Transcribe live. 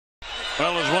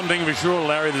Well, there's one thing for sure,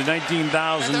 Larry. The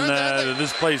 19,000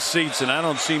 this place seats, and I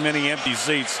don't see many empty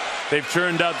seats. They've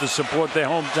turned out to support their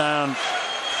hometown,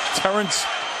 Terence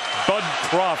Bud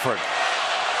Crawford.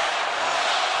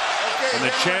 And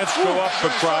the chants go up for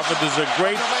Crawford. There's a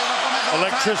great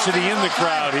electricity in the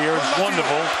crowd here. It's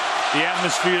wonderful. The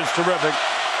atmosphere is terrific.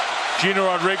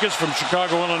 Yuriorkis from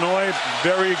Chicago, Illinois,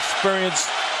 very experienced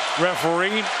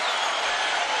referee.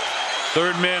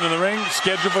 Third man in the ring,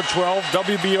 scheduled for 12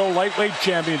 WBO Lightweight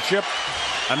Championship.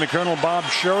 I'm the Colonel Bob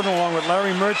Sheridan, along with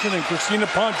Larry Merchant and Christina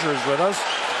Poncher is with us.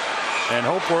 And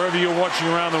hope wherever you're watching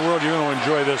around the world, you're going to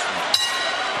enjoy this one.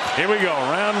 Here we go,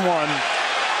 round one.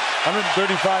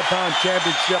 135-pound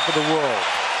championship of the world.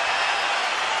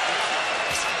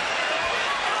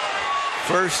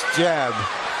 First jab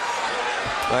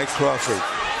by Crawford.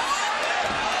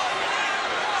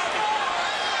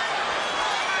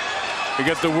 We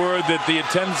got the word that the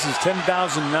attendance is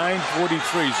 10,943,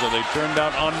 so they turned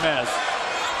out en masse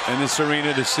in this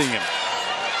arena to see him.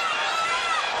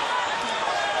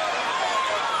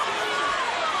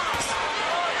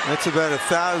 That's about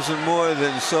 1,000 more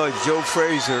than saw Joe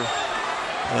Frazier.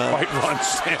 Right, Ron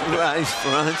Standard. Right,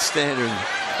 Ron Standard.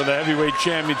 For the heavyweight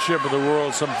championship of the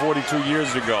world some 42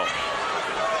 years ago.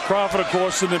 Crawford, of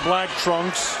course, in the black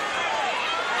trunks.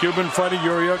 Cuban fighter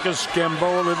Yuriorkis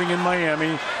Gamboa, living in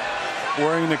Miami,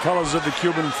 wearing the colors of the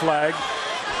Cuban flag.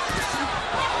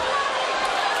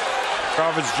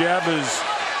 Crawford's jab has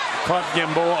caught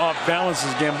Gamboa off balance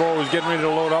as Gamboa was getting ready to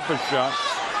load up a shot.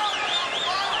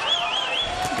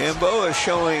 Gamboa is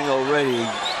showing already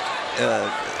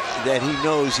that he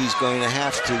knows he's going to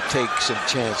have to take some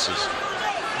chances.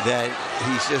 That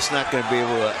he's just not going to be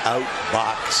able to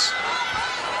outbox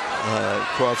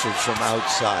Crawford from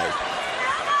outside.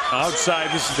 Outside,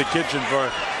 this is the kitchen for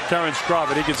Terence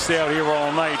Crawford. He can stay out here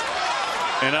all night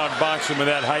and outbox him with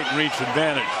that height and reach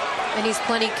advantage. And he's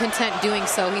plenty content doing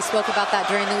so. He spoke about that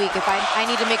during the week. If I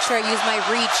need to make sure I use my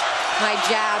reach, my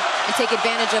jab, and take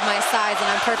advantage of my size, and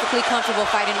I'm perfectly comfortable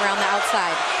fighting around the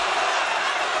outside.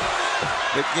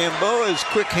 But Gamboa's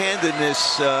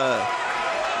quick-handedness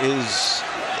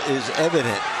is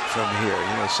evident from here.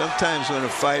 You know, sometimes when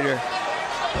a fighter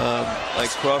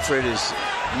like Crawford is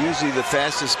usually the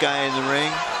fastest guy in the ring,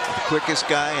 the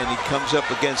quickest guy, and he comes up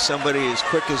against somebody as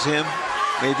quick as him,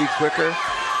 maybe quicker,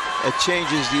 it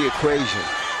changes the equation.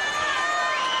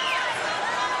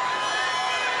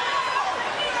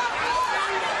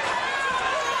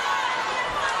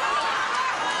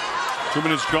 Two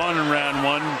minutes gone in round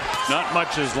one. Not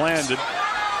much has landed.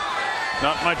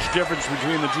 Not much difference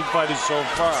between the two fighters so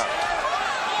far.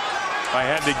 If I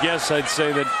had to guess, I'd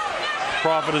say that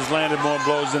Crawford has landed more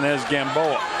blows than has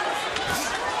Gamboa.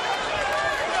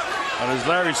 But as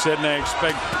Larry said, and I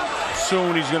expect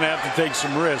soon he's going to have to take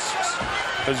some risks,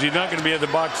 because he's not going to be able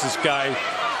to box this guy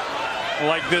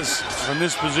like this from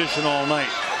this position all night.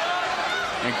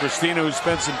 And Christina, who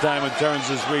spent some time with Terence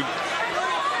this week,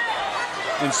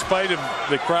 in spite of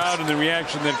the crowd and the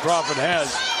reaction that Crawford has,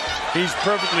 he's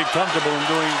perfectly comfortable in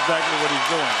doing exactly what he's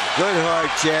doing. Good hard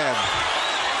jab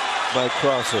by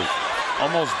Crawford.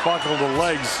 Almost buckled the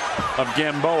legs of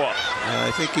Gamboa. I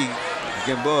think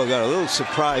Gamboa got a little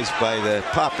surprised by the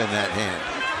pop in that hand.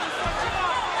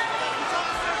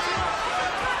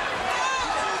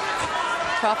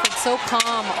 Crawford so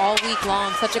calm all week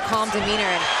long, such a calm demeanor,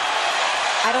 and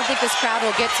I don't think this crowd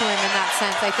will get to him in that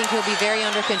sense. I think he'll be very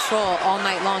under control all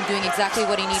night long, doing exactly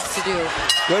what he needs to do.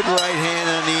 Good right hand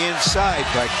on the inside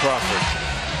by Crawford.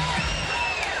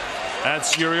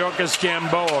 That's Yuriorkis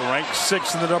Gamboa, ranked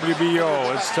 6th in the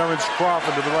WBO. It's Terence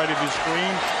Crawford to the right of your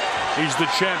screen. He's the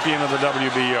champion of the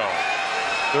WBO.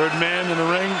 Third man in the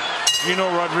ring,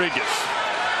 Yuriorkis.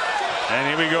 And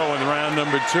here we go in round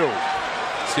number 2.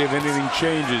 See if anything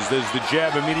changes. There's the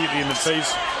jab immediately in the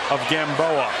face of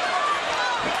Gamboa.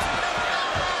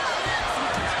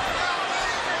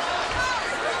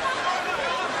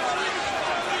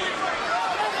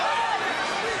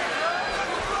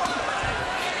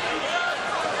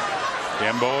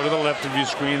 Gamboa to the left of your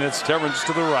screen. That's Terence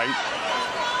to the right.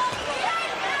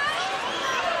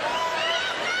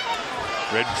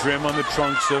 Red trim on the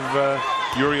trunks of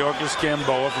Yuriorkis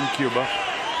Gamboa from Cuba.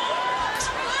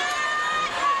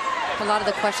 A lot of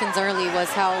the questions early was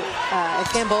how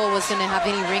if Gamboa was going to have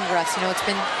any ring rust. You know, it's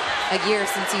been a year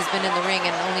since he's been in the ring,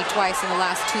 and only twice in the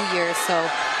last 2 years. So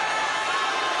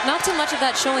not too much of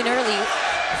that showing early,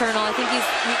 Colonel. I think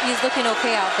he's looking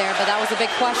okay out there, but that was a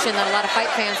big question that a lot of fight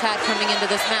fans had coming into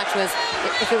this match, was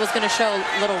if it was going to show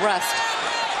little rust.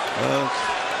 Well,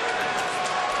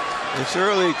 it's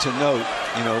early to note,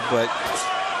 you know, but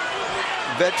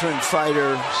veteran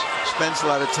fighter spends a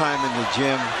lot of time in the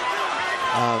gym.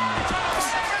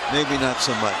 maybe not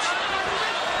so much.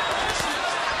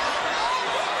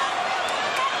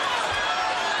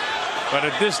 But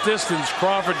at this distance,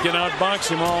 Crawford can outbox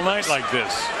him all night like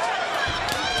this.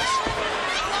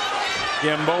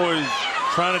 Gamboa is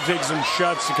trying to take some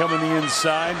shots to come in the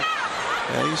inside.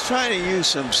 Yeah, he's trying to use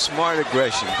some smart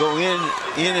aggression. Go in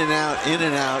and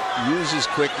out, use his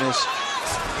quickness.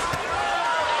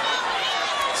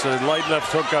 It's a light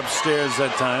left hook upstairs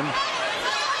that time,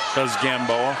 does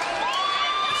Gamboa.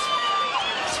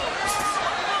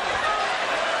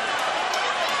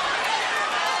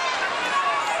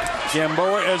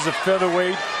 Gamboa as a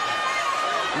featherweight,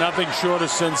 nothing short of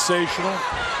sensational.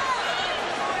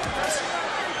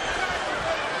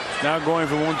 Now going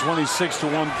from 126 to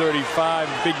 135,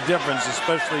 big difference,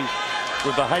 especially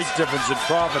with the height difference that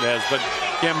Crawford has. But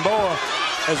Gamboa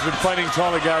has been fighting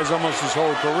taller guys almost his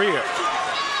whole career,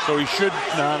 so he should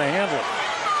know how to handle it.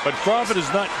 But Crawford is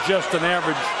not just an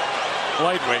average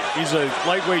lightweight. He's a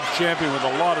lightweight champion with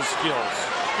a lot of skills.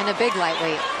 And a big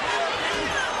lightweight.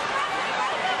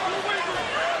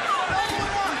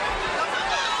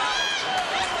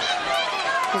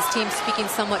 His team speaking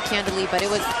somewhat candidly, but it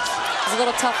was a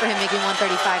little tough for him making 135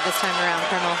 this time around,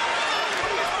 Colonel.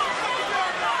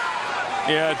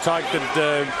 Yeah, I talked that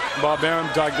Bob Arum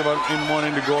talked about him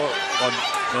wanting to go, or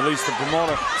at least the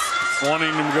promoter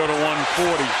wanting him to go to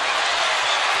 140.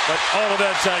 But all of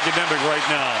that's academic right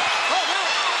now.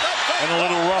 And a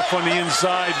little rough on the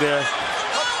inside there.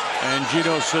 And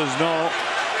Gino says no.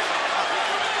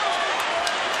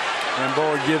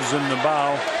 Gamboa gives him the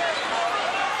bow.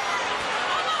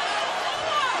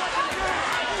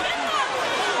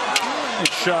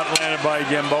 Shot landed by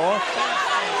Gamboa.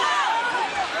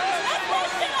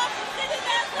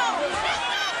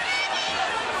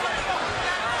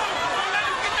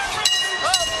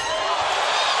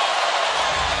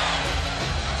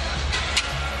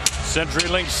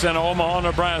 CenturyLink Center, Omaha,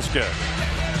 Nebraska.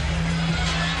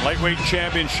 Lightweight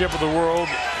championship of the world,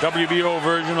 WBO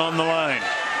version on the line.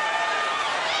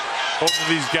 Both of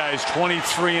these guys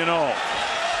 23-0.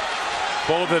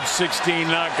 Both have 16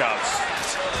 knockouts.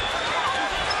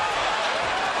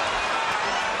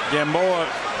 Gamboa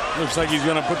looks like he's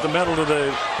going to put the metal to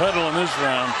the pedal in this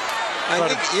round.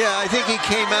 I think he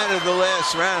came out of the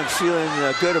last round feeling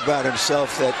good about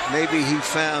himself, that maybe he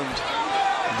found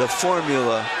the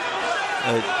formula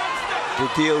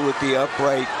to deal with the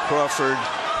upright Crawford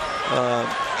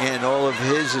and all of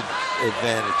his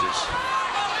advantages.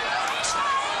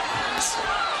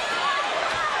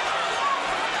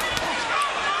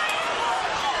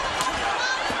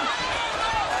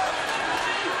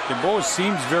 Gamboa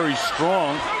seems very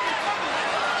strong.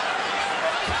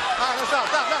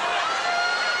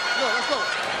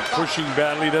 Pushing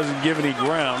badly, doesn't give any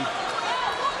ground.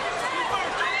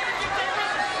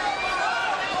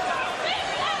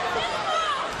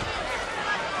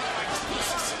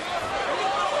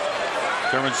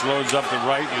 Terence loads up the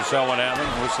right. You saw what happened,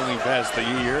 whistling past the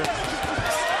ear.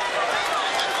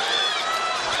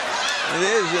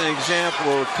 There's an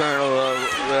example, Colonel,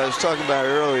 that I was talking about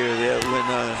earlier, that when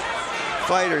a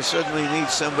fighter suddenly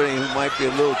meets somebody who might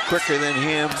be a little quicker than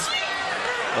him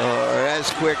or as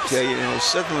quick,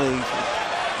 suddenly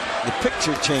the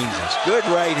picture changes. Good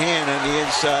right hand on the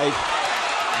inside,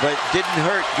 but didn't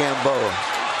hurt Gamboa.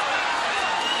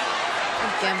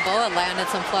 Gamboa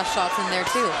landed some flush shots in there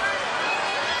too.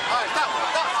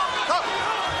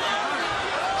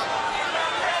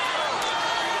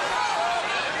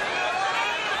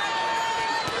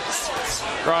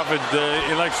 Crawford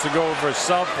elects to go for a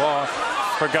southpaw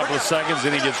for a couple of seconds,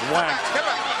 and he gets whacked.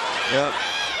 Yep.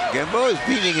 Gamboa is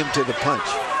beating him to the punch.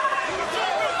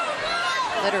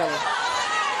 Literally.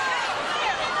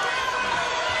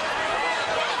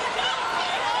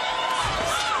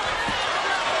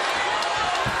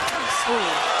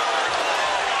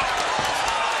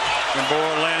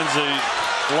 Gamboa lands a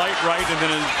light right and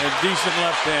then a decent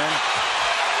left hand.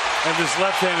 And this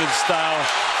left-handed style,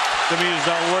 to me, is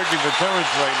not working for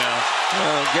Terence right now.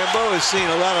 Gamboa has seen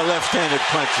a lot of left-handed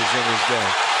punches in his day.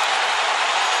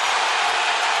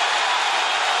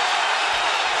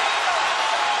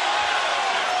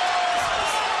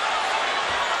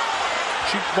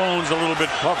 Cheekbones a little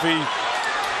bit puffy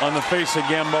on the face of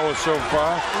Gamboa so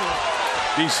far.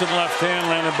 Decent left hand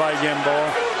landed by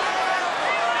Gamboa.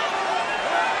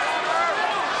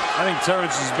 I think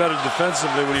Terence is better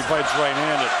defensively when he fights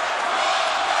right-handed.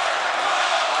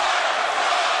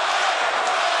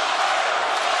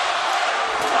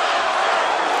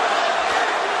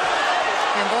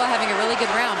 Gamboa having a really good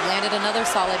round. Landed another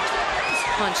solid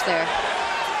punch there.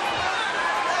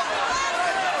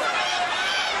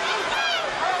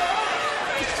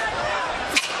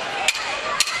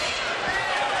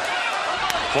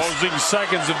 Closing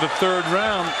seconds of the third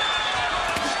round.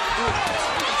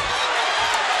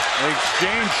 They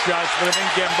exchange shots, but I think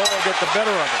Gamboa get the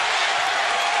better of it.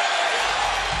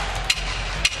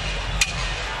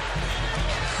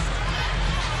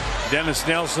 Dennis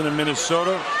Nelson of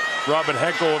Minnesota, Robert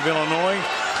Heckel of Illinois,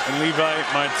 and Levi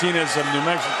Martinez of New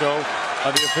Mexico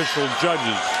are the official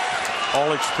judges.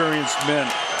 All experienced men.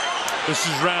 This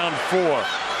is round 4.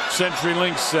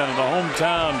 CenturyLink Center, the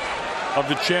hometown of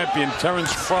the champion,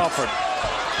 Terence Crawford.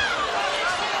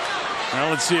 Now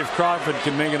let's see if Crawford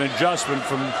can make an adjustment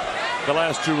from the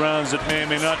last 2 rounds that may or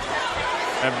may not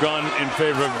have gone in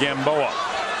favor of Gamboa.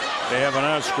 They have on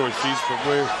our score sheets, but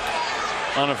we're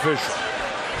unofficial.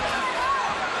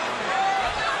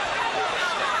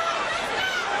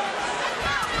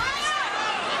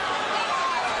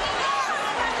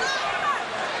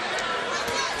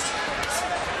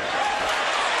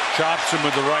 Chops him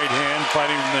with the right hand,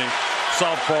 fighting from the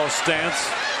southpaw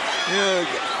stance. You know,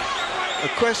 a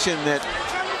question that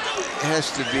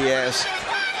has to be asked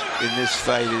in this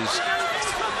fight is,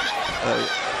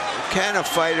 can a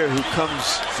fighter who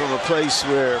comes from a place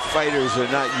where fighters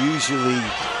are not usually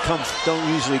don't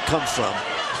usually come from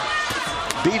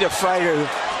beat a fighter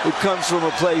who comes from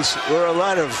a place where a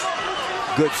lot of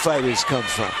good fighters come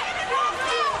from,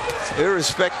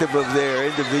 irrespective of their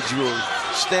individual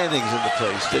standings in the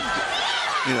place? That,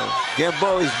 you know,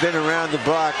 Gamboa's been around the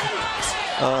block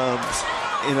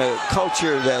in a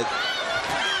culture that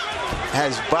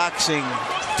has boxing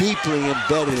deeply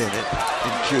embedded in it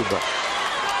in Cuba.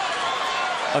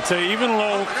 I'll tell you, even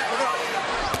though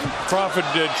Crawford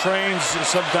trains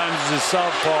sometimes as a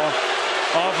southpaw,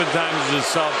 oftentimes as a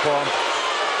southpaw,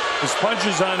 his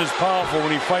punches aren't as powerful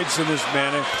when he fights in this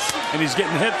manner, and he's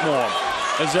getting hit more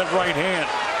as that right hand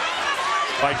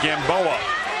by Gamboa.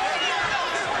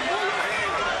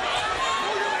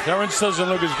 Terence doesn't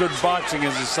look as good boxing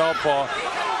as a southpaw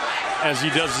as he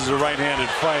does as a right-handed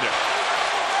fighter.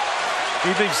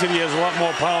 He thinks that he has a lot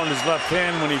more power in his left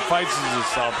hand when he fights as a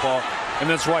southpaw, and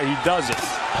that's why he does it.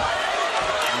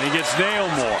 And he gets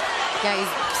nailed more. Yeah, he's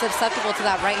susceptible to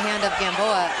that right hand of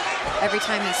Gamboa every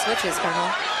time he switches, Colonel.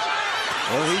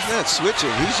 Well, he's not switching.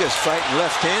 He's just fighting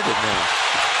left-handed now.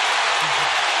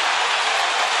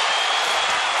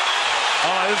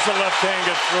 This is a left hand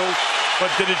get through, but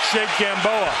did it shake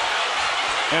Gamboa?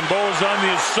 Gamboa's on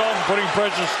the assault, putting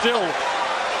pressure still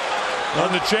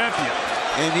on the champion.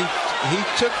 And he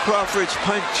took Crawford's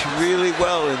punch really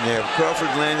well in there.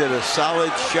 Crawford landed a solid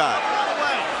shot.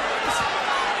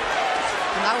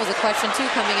 And that was a question, too,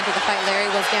 coming into the fight,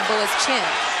 Larry, was Gamboa's chin.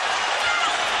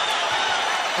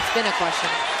 It's been a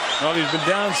question. Well, he's been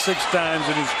down 6 times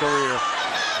in his career,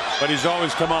 but he's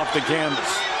always come off the canvas.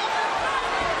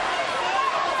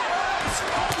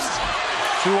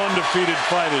 2 undefeated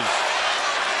fighters.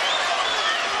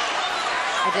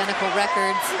 Identical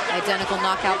records, identical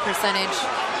knockout percentage.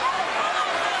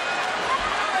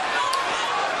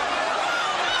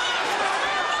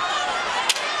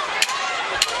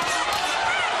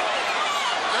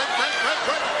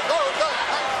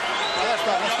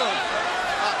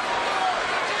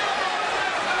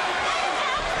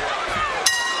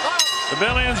 The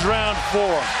bell ends round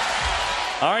 4.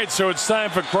 All right, so it's time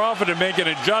for Crawford to make an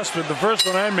adjustment. The first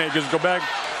one I make is go back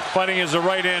fighting as a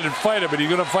right-handed fighter, but he's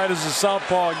going to fight as a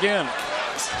southpaw again.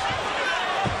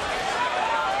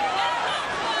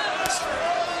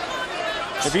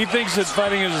 If he thinks that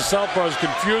fighting as a southpaw is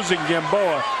confusing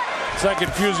Gamboa, it's not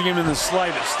confusing him in the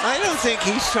slightest. I don't think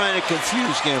he's trying to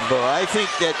confuse Gamboa. I think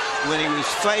that when he was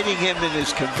fighting him in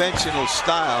his conventional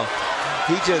style,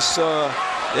 he just saw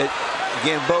that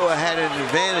Gamboa had an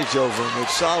advantage over him, which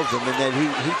solved him, and that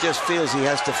he just feels he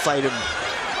has to fight him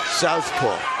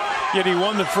southpaw. Yet he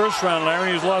won the first round,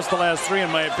 Larry. He's lost the last 3,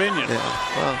 in my opinion. Yeah,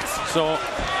 well, so,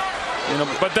 you know,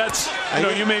 but that's, you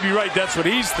know, you may be right. That's what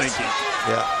he's thinking.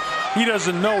 Yeah. He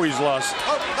doesn't know he's lost,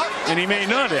 and he may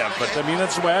not have, but I mean,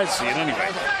 that's the way I see it anyway.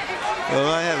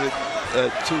 Well, I have it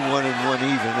 2-1 and 1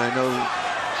 even. I know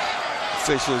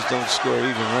officials don't score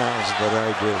even rounds, but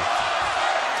I do.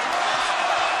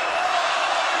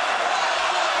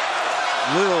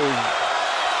 Little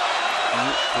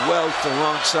welt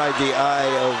alongside the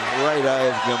right eye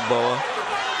of Gamboa.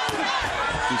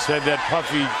 He's had that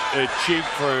puffy cheek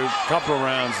for a couple of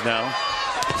rounds now.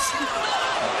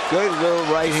 Good little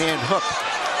right hand hook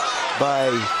by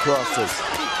Crawford.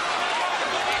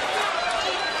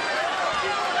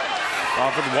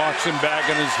 Crawford walks him back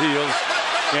on his heels.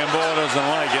 Gamboa doesn't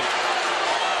like it.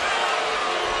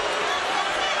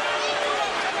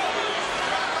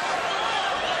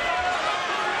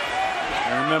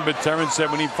 remember Terence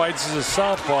said when he fights as a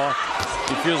southpaw,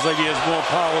 he feels like he has more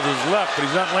power with his left, but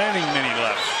he's not landing many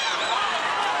lefts.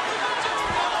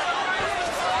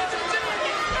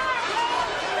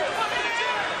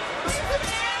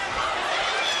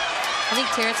 I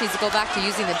think Terence needs to go back to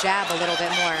using the jab a little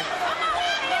bit more,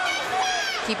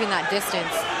 keeping that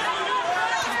distance.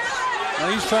 Now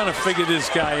he's trying to figure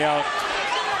this guy out.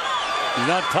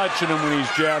 He's not touching him when he's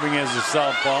jabbing as a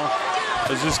southpaw,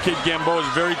 as this kid Gamboa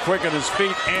is very quick on his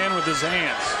feet and with his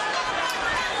hands.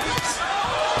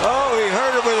 Oh, he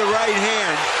hurt him with the right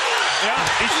hand. Yeah,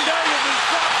 he staggered and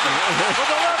dropped him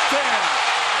with the left hand.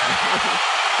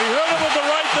 He hurt him with the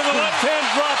right, and the left hand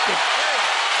dropped him.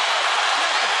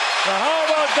 Now how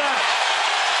about that?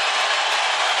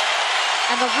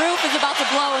 And the roof is about to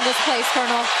blow in this place,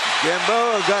 Colonel.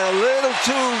 Gamboa got a little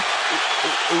too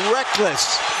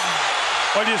reckless.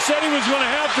 Well, you said he was going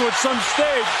to have to at some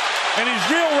stage, and he's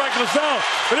real reckless now,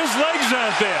 but his legs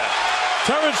aren't there.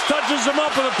 Terence touches him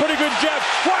up with a pretty good jab,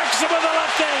 whacks him with the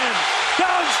left hand,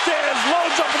 downstairs,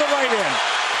 loads up with the right hand.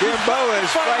 Gamboa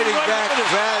is fighting right back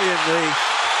valiantly,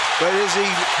 but is he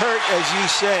hurt, as you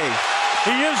say?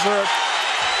 He is hurt.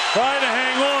 Trying to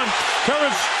hang on.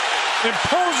 Terence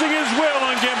imposing his will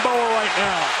on Gamboa right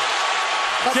now.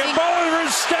 Gamboa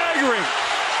is staggering.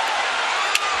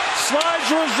 Slides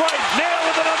to his right, nail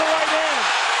with another right hand.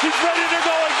 He's ready to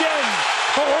go again,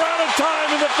 but we're out of time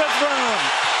in the 5th round.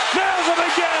 Nails him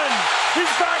again.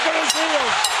 He's back on his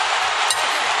heels.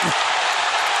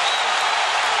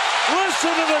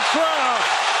 Listen to the crowd.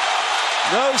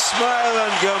 No smile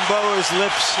on Gamboa's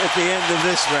lips at the end of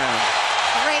this round.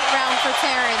 Great round for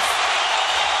Terence.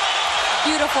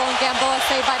 Beautiful, and Gamboa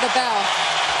saved by the bell.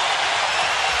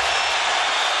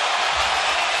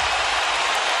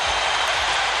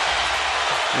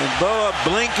 Gamboa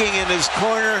blinking in his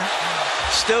corner,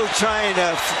 still trying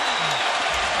to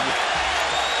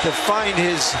find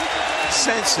his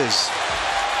senses.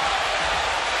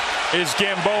 Is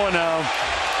Gamboa now.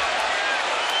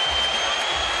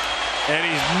 And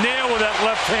he's nailed with that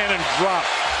left hand and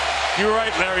dropped. You're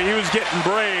right, Larry. He was getting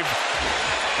brave,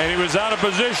 and he was out of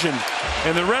position.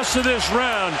 And the rest of this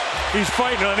round, he's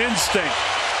fighting on instinct.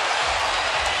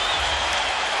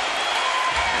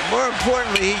 More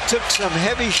importantly, he took some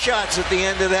heavy shots at the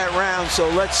end of that round,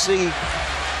 so let's see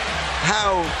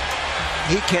how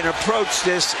he can approach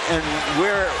this and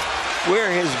where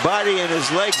his body and his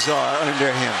legs are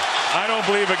under him. I don't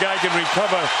believe a guy can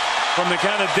recover from the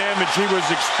kind of damage he was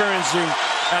experiencing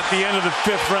at the end of the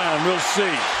 5th round. We'll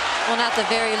see. Well, at the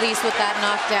very least, with that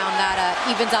knockdown, that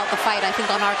evens out the fight, I think,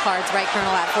 on our cards, right,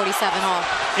 Colonel, at 47 all.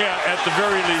 Yeah, at the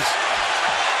very least.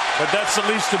 But that's the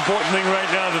least important thing right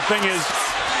now. The thing is,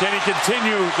 can he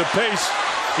continue the pace?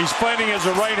 He's fighting as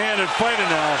a right-handed fighter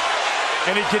now,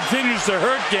 and he continues to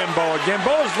hurt Gamboa.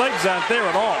 Gamboa's legs aren't there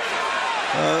at all.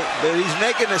 But he's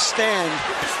making a stand,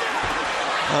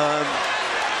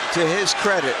 to his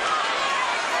credit.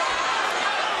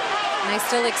 And I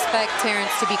still expect Terence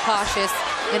to be cautious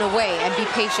in a way and be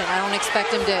patient. I don't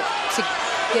expect him to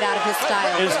get out of his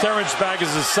style. Is Terence back as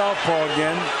a southpaw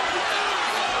again?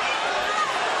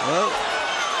 Well,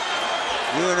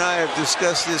 you and I have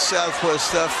discussed this southpaw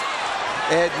stuff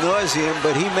ad nauseum,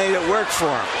 but he made it work for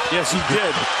him. Yes, he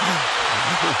did.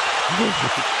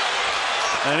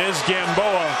 And his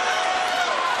Gamboa,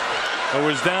 who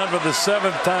was down for the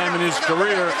 7th time in his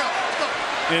career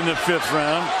in the 5th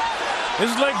round.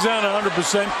 His legs aren't 100%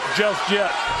 just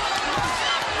yet.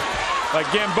 Like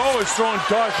Gamboa is throwing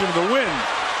caution to the wind.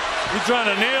 He's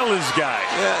trying to nail this guy.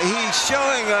 Yeah, he's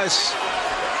showing us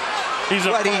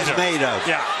what he's made of.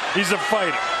 Yeah, he's a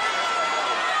fighter.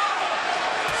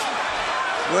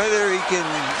 Whether he can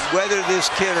weather this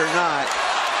kid or not,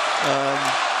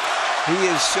 he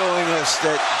is showing us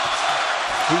that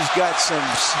he's got some.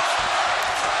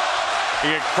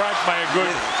 He got cracked by a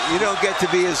good. You don't get to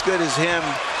be as good as him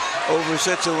over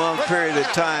such a long period of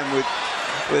time with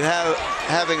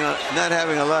not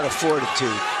having a lot of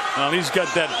fortitude. Well, he's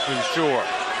got that for sure.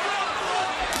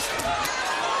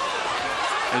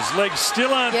 His legs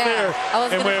still aren't there,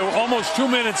 and we're almost 2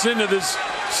 minutes into this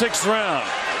 6th round.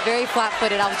 Very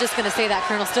flat-footed. I was just going to say that,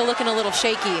 Colonel. Still looking a little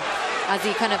shaky as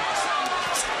he kind of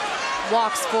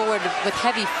walks forward with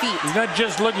heavy feet. He's not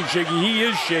just looking shaky. He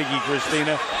is shaky,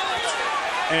 Christina.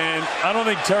 And I don't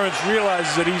think Terence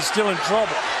realizes that he's still in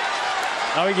trouble.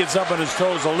 Now he gets up on his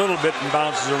toes a little bit and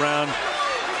bounces around.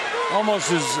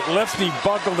 Almost his left knee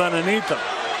buckled underneath him.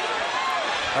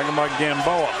 Talking about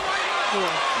Gamboa.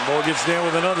 Gamboa gets there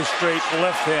with another straight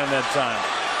left hand that time.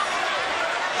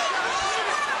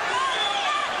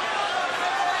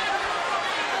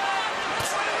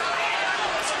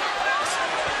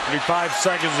 35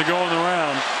 seconds to go in the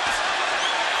round.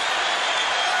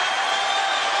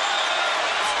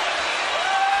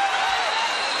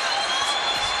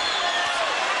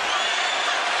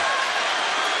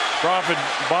 Crawford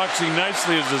boxing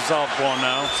nicely as a southpaw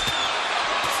now.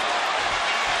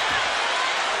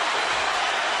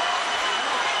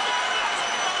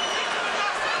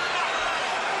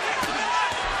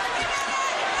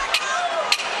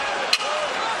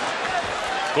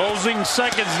 Closing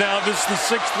seconds now. This is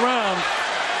the 6th round.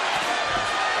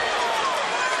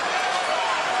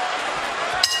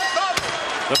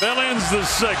 The bell ends the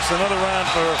 6th. Another round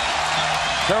for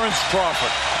Terence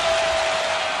Crawford.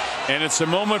 And it's a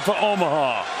moment for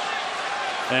Omaha.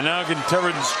 And now can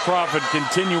Terence Crawford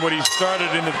continue what he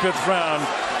started in the 5th round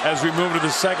as we move to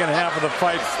the 2nd half of the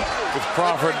fight with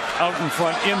Crawford out in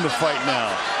front in the fight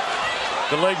now.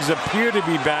 The legs appear to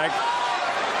be back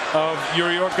of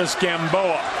Yuriorkis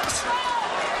Gamboa.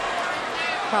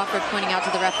 Crawford pointing out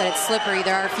to the ref that it's slippery.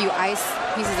 There are a few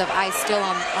pieces of ice still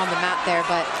on the mat there,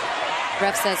 but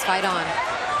ref says fight on.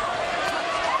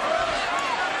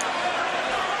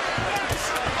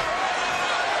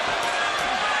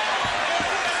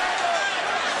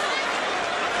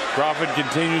 Crawford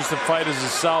continues to fight as a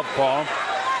southpaw.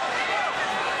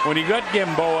 When he got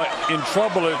Gamboa in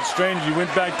trouble at Strange, he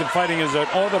went back to fighting as an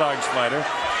orthodox fighter,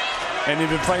 and he's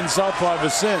been fighting southpaw ever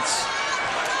since.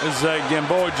 As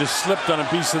Gamboa just slipped on a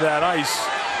piece of that ice.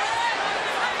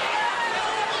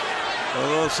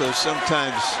 Well, also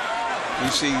sometimes you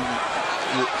see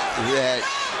that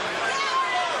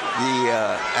the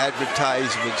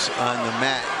advertisements on the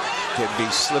mat can be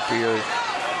slippery.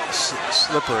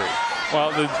 Well,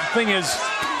 the thing is,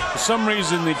 for some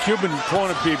reason, the Cuban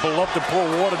corner people love to pour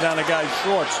water down a guy's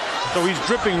shorts. So he's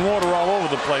dripping water all over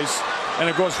the place. And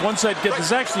of course, once that gets,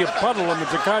 there's actually a puddle on the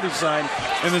Tecate sign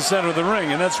in the center of the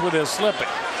ring, and that's where they're slipping.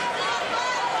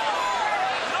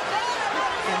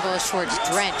 Gamboa's shorts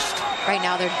drenched. Right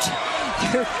now, they're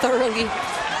thoroughly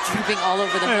dripping all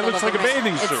over the middle It looks of like the a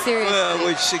bathing suit. Well,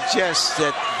 which suggests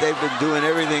that they've been doing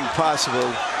everything possible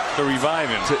to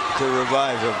revive him. To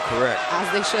revive him, correct.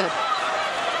 As they should.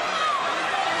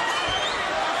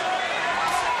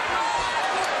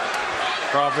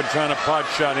 Crawford trying to pot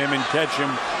shot him and catch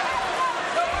him.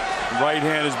 Right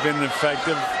hand has been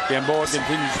effective. Gamboa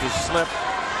continues to slip,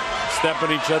 step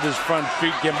on each other's front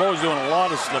feet. Gamboa's doing a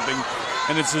lot of slipping,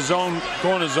 and it's his own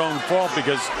corner's own fault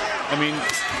because, I mean,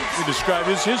 we describe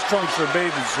his trunks are a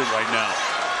bathing suit right now.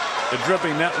 They're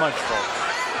dripping that much, folks.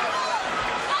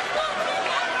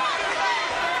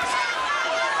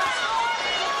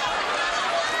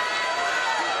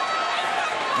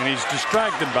 And he's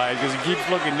distracted by it because he keeps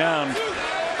looking down.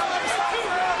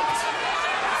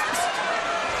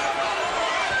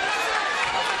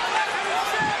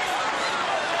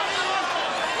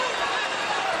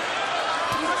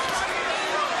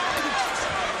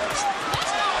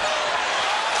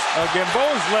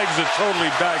 Gamboa's legs are totally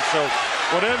back, so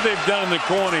whatever they've done in the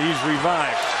corner, he's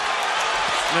revived.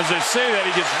 And as they say that,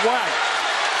 he gets whacked.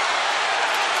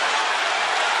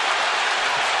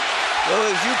 Well,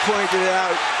 as you pointed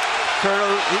out,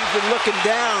 Colonel, he's been looking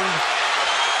down,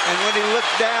 and when he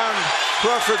looked down,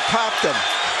 Crawford popped him.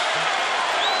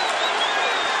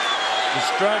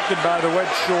 Distracted by the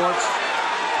wet shorts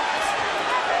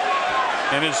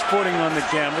and his footing on the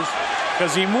canvas.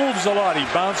 Because he moves a lot. He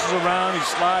bounces around. He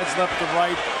slides left to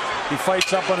right. He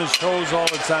fights up on his toes all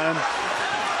the time.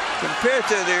 Compared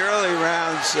to the early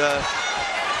rounds,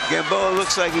 Gamboa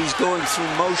looks like he's going through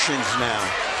motions now.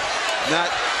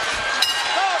 Not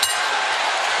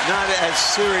as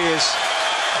serious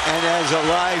and as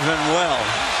alive and well.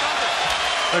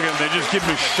 Look at them. They just give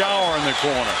him a shower in the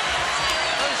corner.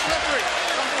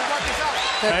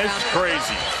 That's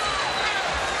crazy.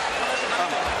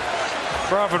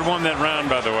 Crawford won that round,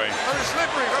 by the way. Very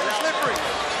slippery, very slippery.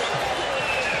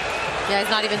 Yeah, he's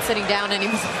not even sitting down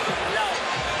anymore.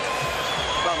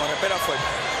 Vamos, respira fuerte.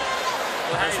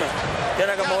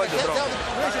 Tiene que moverte, bro.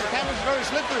 The camera's very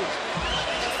slippery.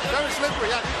 Very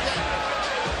slippery, yeah.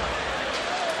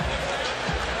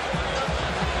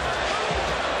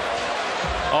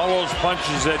 All those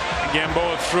punches that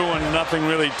Gamboa threw and nothing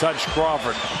really touched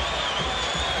Crawford.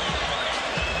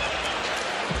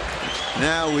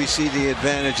 Now we see the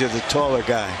advantage of the taller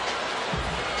guy.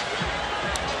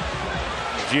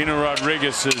 Gina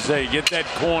Rodriguez says, hey, get that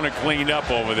corner cleaned up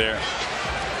over there.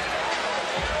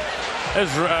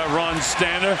 There's Ron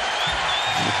Stander.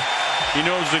 He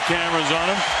knows the camera's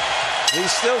on him. He's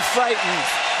still fighting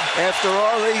after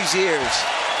all these years.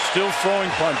 Still throwing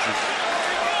punches.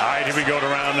 All right, here we go to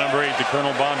round number 8. The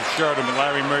Colonel Bob Sheridan and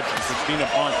Larry Merchant, Christina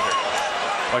Ponker.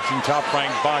 Watching Top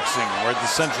Rank Boxing. We're at the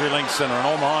CenturyLink Center in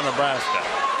Omaha, Nebraska.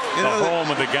 The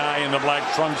home of the guy in the black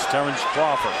trunks, Terence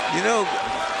Crawford. You know,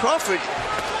 Crawford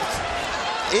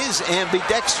is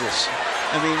ambidextrous.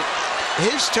 I mean,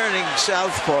 his turning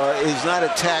southpaw is not a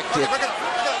tactic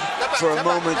for a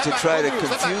moment to try to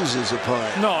confuse his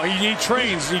opponent. No, he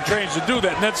trains to do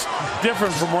that, and that's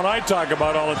different from what I talk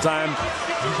about all the time,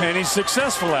 and he's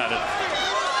successful at it.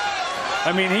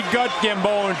 I mean, he got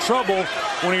Gamboa in trouble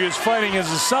when he was fighting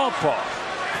as a southpaw.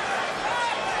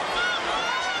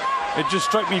 It just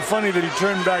struck me funny that he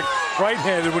turned back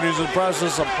right-handed when he was in the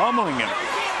process of pummeling him.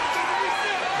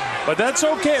 But that's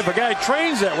okay. If a guy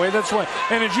trains that way, that's why.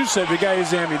 And as you said, the guy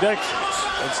is ambidextrous.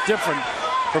 It's different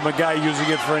from a guy using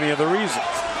it for any other reason.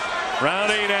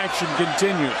 Round 8 action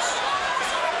continues.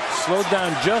 Slowed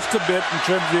down just a bit in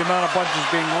terms of the amount of punches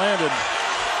being landed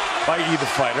by either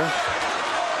fighter.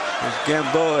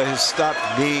 Gamboa has stopped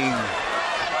being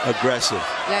aggressive.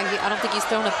 Yeah, I don't think he's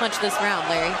thrown a punch this round,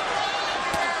 Larry.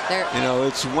 You know,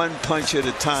 it's one punch at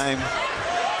a time,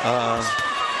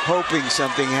 hoping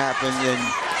something happened and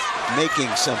making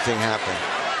something happen.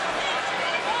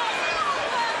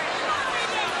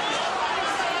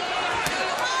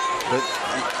 But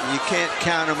you can't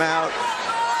count him out.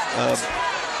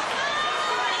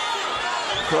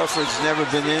 Crawford's never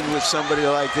been in with somebody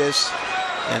like this.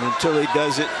 And until he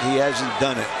does it, he hasn't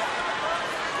done it.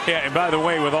 Yeah, and by the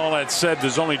way, with all that said,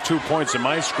 there's only 2 points in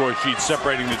my score sheet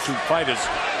separating the two fighters.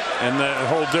 And the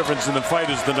whole difference in the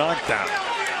fight is the knockdown.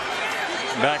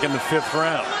 Back in the 5th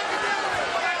round.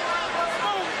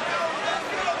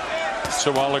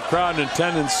 So while the crowd in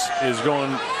attendance is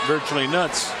going virtually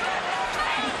nuts,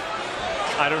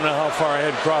 I don't know how far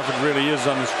ahead Crawford really is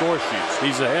on the score sheets.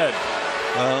 He's ahead.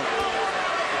 Well,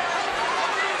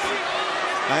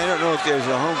 I don't know if there's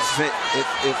a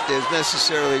if there's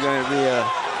necessarily going to be a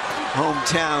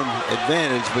hometown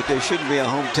advantage, but there shouldn't be a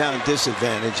hometown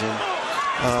disadvantage, and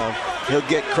he'll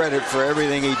get credit for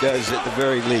everything he does at the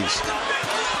very least.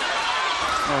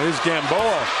 Oh, here's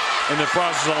Gamboa in the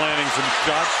process of landing some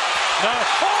shots. Now,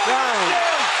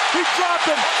 he dropped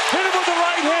him, hit him with the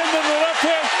right hand and the left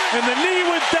hand, and the knee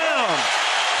went down.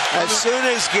 As soon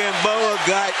as Gamboa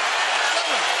got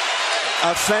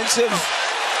offensive,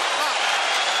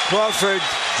 Crawford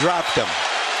dropped him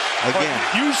again.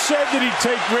 But you said that he'd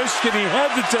take risks, and he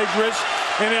had to take risks,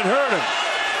 and it hurt him.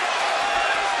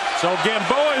 So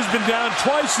Gamboa has been down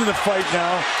twice in the fight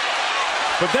now,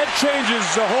 but that changes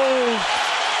the whole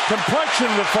complexion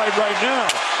of the fight right now.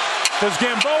 Because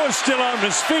Gamboa is still on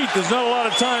his feet. There's not a lot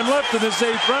of time left in this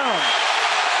 8th round.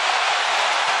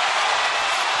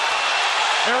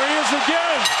 There he is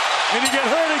again, and he got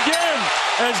hurt again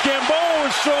as Gamboa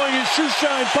was throwing his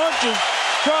shoe-shine punches.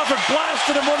 Crawford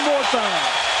blasted him one more time.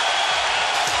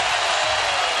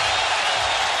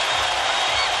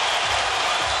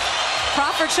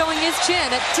 Crawford showing his chin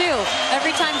at 2.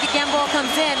 Every time Gamboa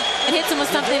comes in and hits him with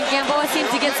something, Gamboa seems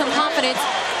to get some confidence.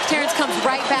 Terence comes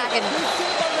right back. And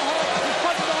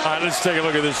all right, let's take a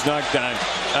look at this knockdown.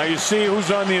 Now you see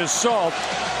who's on the assault.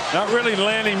 Not really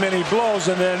landing many blows,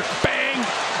 and then bang,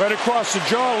 right across the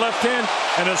jaw, left hand,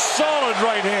 and a solid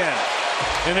right hand.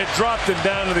 And it dropped him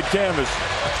down to the canvas.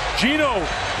 Gino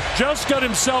just got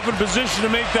himself in position to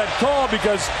make that call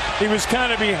because he was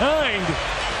kind of behind.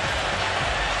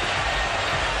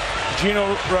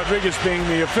 Gino Rodriguez being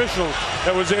the official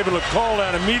that was able to call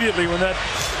that immediately when that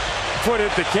foot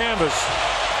hit the canvas.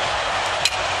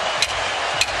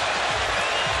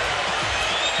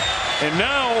 And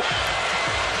now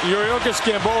Yuriorkis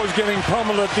Gamboa is getting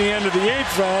pummeled at the end of the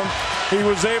 8th round. He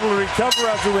was able to recover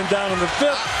after he went down in the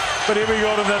 5th, but here we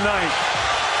go to the 9th.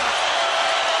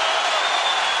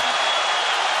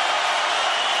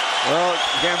 Well,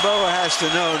 Gamboa has to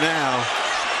know now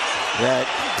that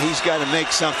he's got to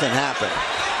make something happen.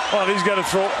 Well, he's got to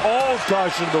throw all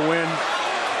caution to the wind.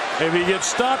 If he gets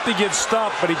stopped, he gets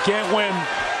stopped, but he can't win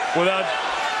without,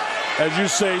 as you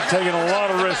say, taking a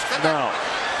lot of risks now.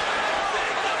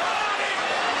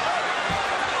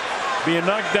 Being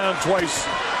knocked down twice,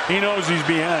 he knows he's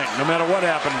behind, no matter what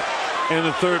happened in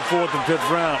the 3rd, 4th, and 5th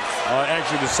round.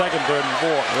 Actually, the 2nd, 3rd, and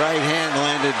 4th. Right hand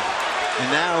landed, and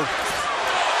now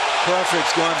Crawford's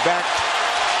gone back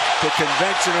to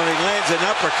conventional. He lands an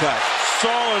uppercut.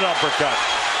 Solid uppercut.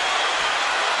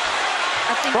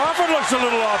 Crawford looks a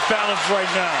little off balance right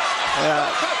now.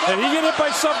 Did he get hit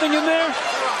by something in there?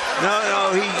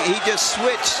 No, he just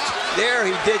switched. There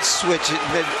he did switch it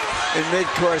in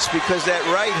mid-course because that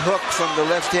right hook from the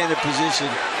left-handed position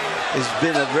has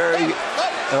been a very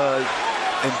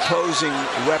imposing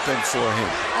weapon for him.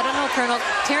 I don't know, Colonel.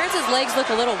 Terrence's legs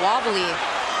look a little wobbly.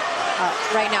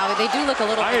 right now. They do look a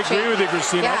little bit I agree with you,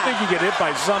 Christina. Yeah. I think he get hit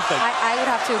by something. I would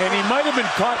have to agree. And he might have been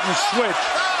caught in the switch,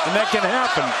 and that can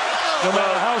happen no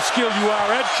matter how skilled you are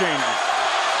at changing.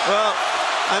 Well,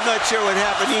 I'm not sure what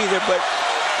happened either, but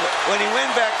when he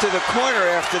went back to the corner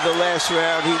after the last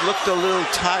round, he looked a little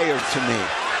tired to me.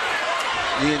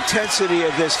 The intensity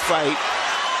of this fight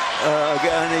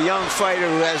on a young fighter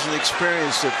who hasn't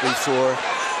experienced it before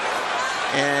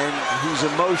and whose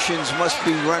emotions must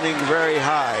be running very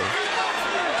high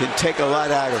can take a lot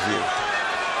out of you.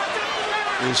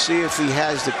 We'll see if he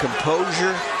has the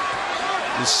composure,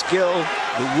 the skill,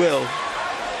 the will.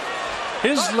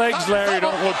 His legs, Larry,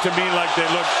 don't look to me like they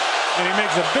look. And he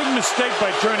makes a big mistake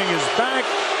by turning his back.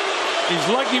 He's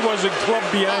lucky he wasn't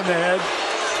clubbed behind the head,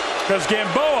 because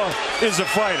Gamboa is a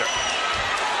fighter.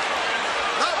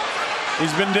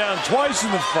 He's been down twice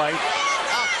in the fight,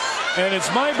 and it's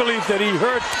my belief that he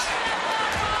hurt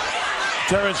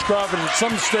Terence Crawford at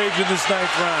some stage in this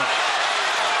 9th round.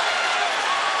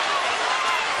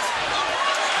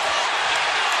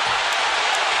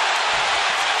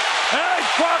 Hey,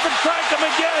 Crawford cracked him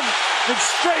again and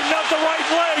straightened out the right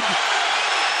leg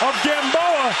of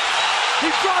Gamboa. He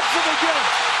drops him again.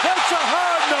 That's a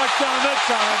hard knockdown that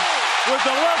time with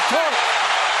the left hook.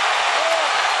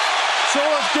 So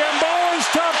if Gamboa is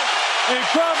tough and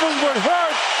Crawford would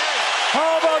hurt,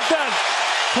 how about that?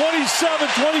 27,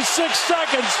 26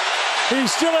 seconds. He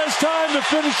still has time to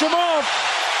finish him off.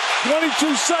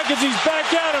 22 seconds, he's back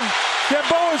at him.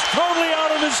 Gamboa is totally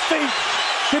out on his feet.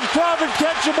 Can Crawford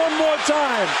catch him one more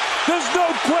time? There's no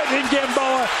quitting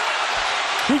Gamboa.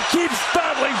 He keeps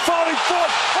battling, falling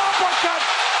forward. Uppercut,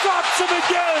 drops him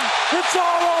again. It's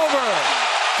all over.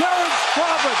 Terence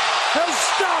Crawford has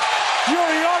stopped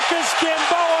Yuriorkis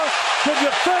Gamboa to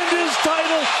defend his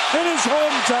title in his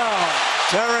hometown.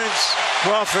 Terence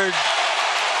Crawford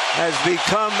has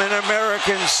become an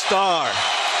American star.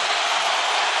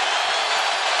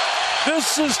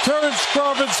 This is Terence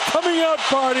Crawford's coming out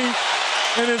party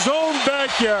in his own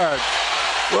backyard.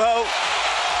 Well,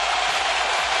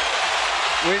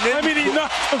 he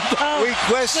knocked him down. We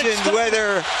questioned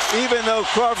whether, even though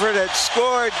Crawford had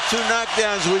scored 2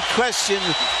 knockdowns, we questioned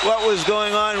what was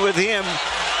going on with him.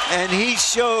 And he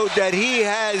showed that he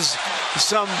has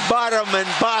some bottom and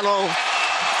bottle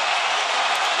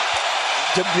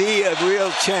to be a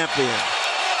real champion.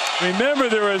 Remember,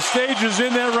 there were stages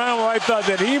in that round where I thought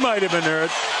that he might have been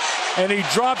hurt. And he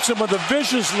drops him with a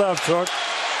vicious left hook.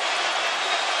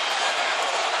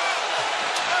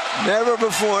 Never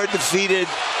before defeated,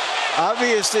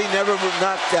 obviously never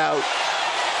knocked out.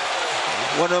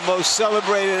 One of the most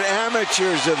celebrated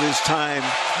amateurs of his time.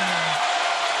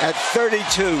 At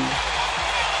 32,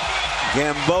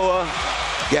 Gamboa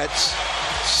gets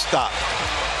stopped.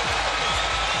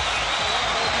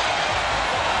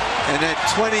 And at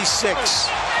 26,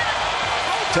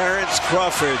 Terence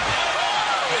Crawford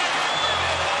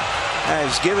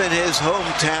has given his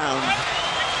hometown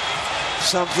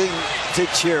something to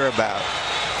cheer about.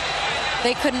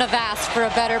 They couldn't have asked for a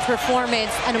better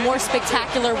performance and a more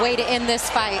spectacular way to end this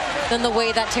fight than the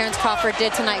way that Terence Crawford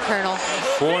did tonight, Colonel.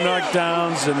 4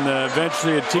 knockdowns and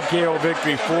eventually a TKO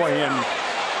victory for him.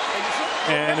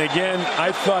 And again,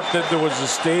 I thought that there was a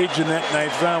stage in that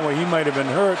 9th round where he might have been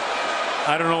hurt.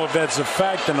 I don't know if that's a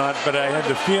fact or not, but I had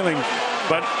the feeling.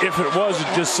 But if it was, it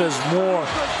just says more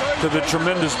to the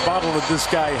tremendous bottle that this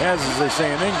guy has, as they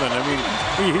say in England. I mean,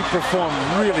 he performed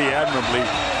really admirably.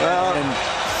 Well,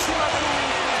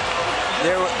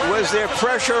 was there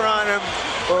pressure on him,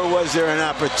 or was there an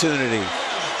opportunity?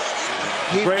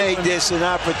 He made this an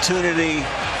opportunity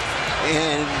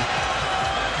and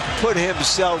put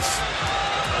himself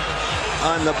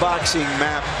on the boxing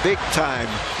map big time.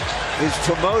 His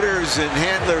promoters and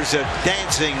handlers are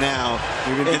dancing now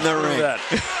in the ring.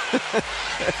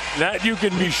 That you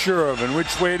can be sure of. And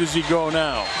which way does he go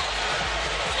now?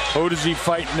 Who does he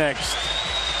fight next?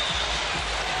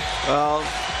 Well,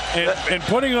 and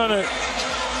putting on a...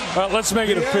 Well, let's make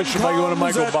it official by going to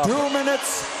Michael Buffer. 2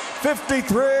 minutes,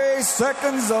 53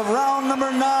 seconds of round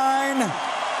number 9.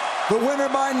 The winner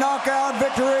by knockout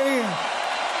victory,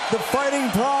 the fighting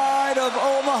pride of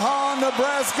Omaha,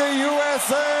 Nebraska,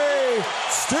 USA,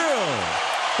 still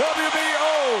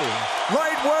WBO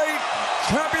lightweight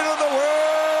champion of the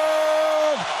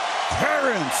world,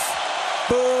 Terence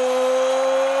Crawford.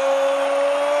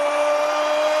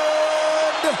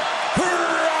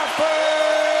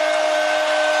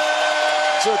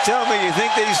 So tell me, you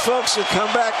think these folks will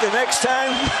come back the next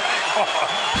time?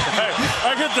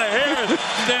 I get the hair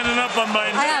standing up on my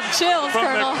neck. I have chills, from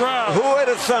Colonel. The crowd. Who would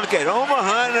have thunk it?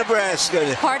 Omaha,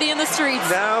 Nebraska. Party in the streets.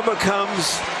 Now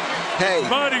becomes, hey.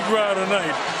 Mardi Gras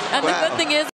tonight. And the good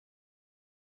thing is,